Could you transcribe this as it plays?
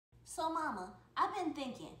So, Mama, I've been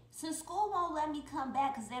thinking, since school won't let me come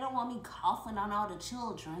back because they don't want me coughing on all the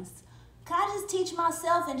children's, could I just teach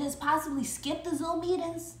myself and just possibly skip the Zoom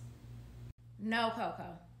meetings? No, Coco.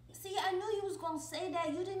 See, I knew you was going to say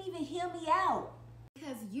that. You didn't even hear me out.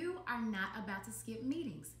 Because you are not about to skip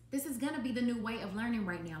meetings. This is going to be the new way of learning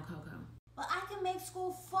right now, Coco. But I can make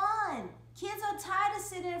school fun. Kids are tired of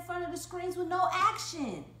sitting in front of the screens with no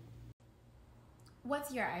action.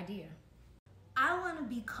 What's your idea? I want to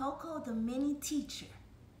be Coco the mini teacher.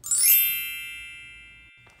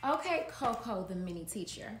 Okay, Coco the mini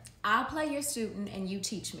teacher. I'll play your student and you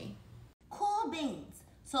teach me. Cool beans.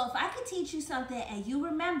 So if I could teach you something and you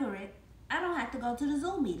remember it, I don't have to go to the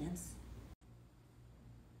Zoom meetings.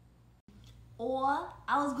 Or,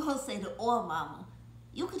 I was going to say or, Mama.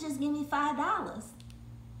 You could just give me $5.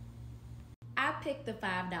 I picked the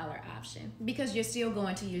 $5 option because you're still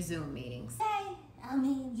going to your Zoom meetings. Hey, I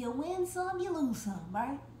mean, you win some, you lose some,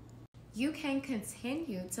 right? You can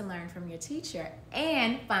continue to learn from your teacher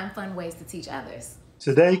and find fun ways to teach others.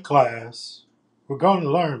 Today, class, we're going to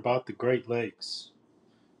learn about the Great Lakes.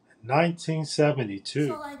 In 1972.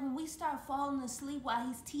 So, like, when we start falling asleep while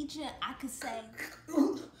he's teaching, I could say,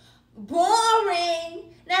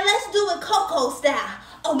 boring. Now let's do it Coco style.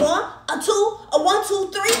 A 1, a 2, a 1,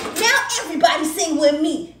 2, 3. Now everybody sing with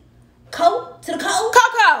me. Co to the co.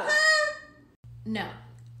 Coco! Huh? No.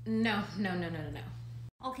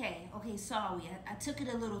 Okay, sorry. I took it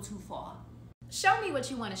a little too far. Show me what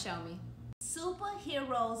you want to show me.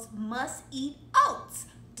 Superheroes must eat oats.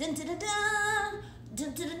 Dun dun dun dun.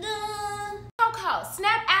 Dun dun dun dun. Coco,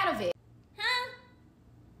 snap out of it. Huh?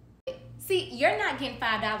 See, you're not getting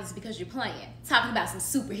 $5 because you're playing. Talking about some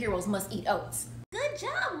superheroes must eat oats. Good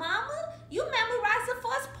job, Mama. You memorized the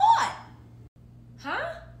first part.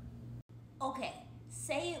 Huh? Okay,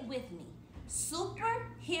 say it with me.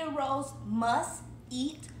 Superheroes must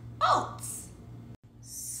eat oats.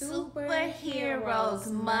 Superheroes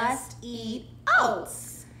must eat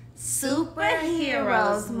oats.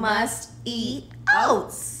 Superheroes must eat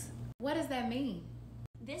oats. What does that mean?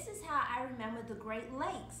 This is how I remember the Great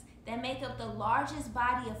Lakes that make up the largest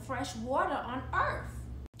body of fresh water on Earth.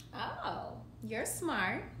 Oh, you're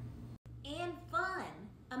smart. And fun.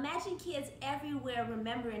 Imagine kids everywhere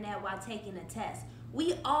remembering that while taking a test.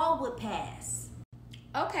 We all would pass.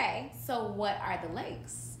 Okay, so what are the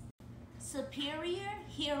lakes? Superior,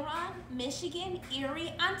 Huron, Michigan,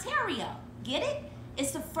 Erie, Ontario. Get it?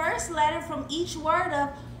 It's the first letter from each word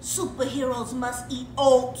of superheroes must eat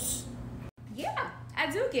oats. Yeah, I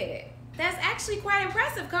do get it. That's actually quite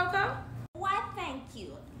impressive, Coco. Why, thank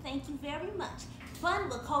you. Thank you very much. Fun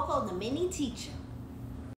with Coco the mini teacher.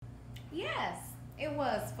 Yes, it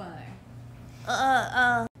was fun.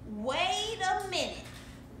 Wait a minute.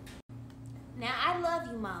 Now, I love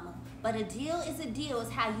you, Mama, but a deal is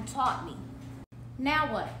how you taught me.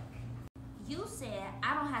 Now what? You said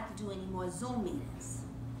I don't have to do any more Zoom meetings.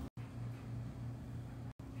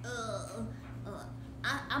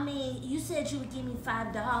 I mean, you said you would give me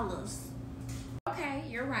 $5. Okay,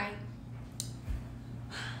 you're right.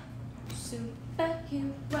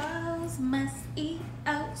 Superheroes must eat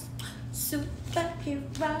oats.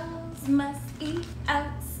 Superheroes must eat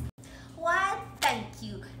oats. Why, thank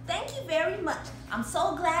you. Thank you very much. I'm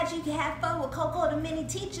so glad you can have fun with Coco the mini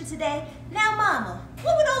teacher today. Now, Mama,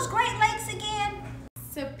 what were those Great Lakes again?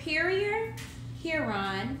 Superior,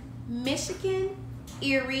 Huron, Michigan,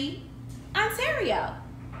 Erie, Ontario.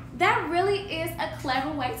 That really is a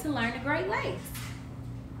clever way to learn the Great Lakes.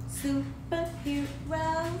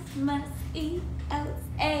 Superheroes must eat oats.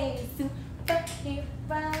 Hey,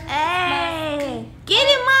 superheroes. Hey, get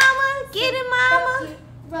it, Mama. Get it, Mama.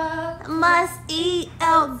 Must eat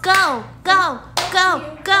oats. Go, go,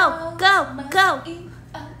 go, go, go, go.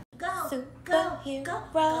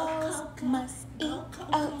 Superheroes must eat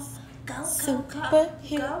oats.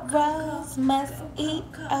 Superheroes must eat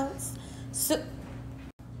oats.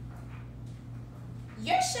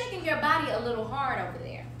 You're shaking your body a little hard over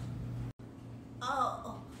there.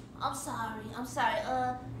 Oh, I'm sorry.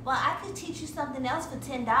 Well, I could teach you something else for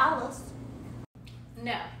 $10.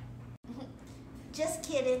 No. Just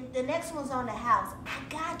kidding. The next one's on the house. I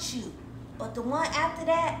got you. But the one after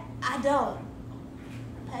that, I don't.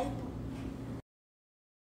 Paper.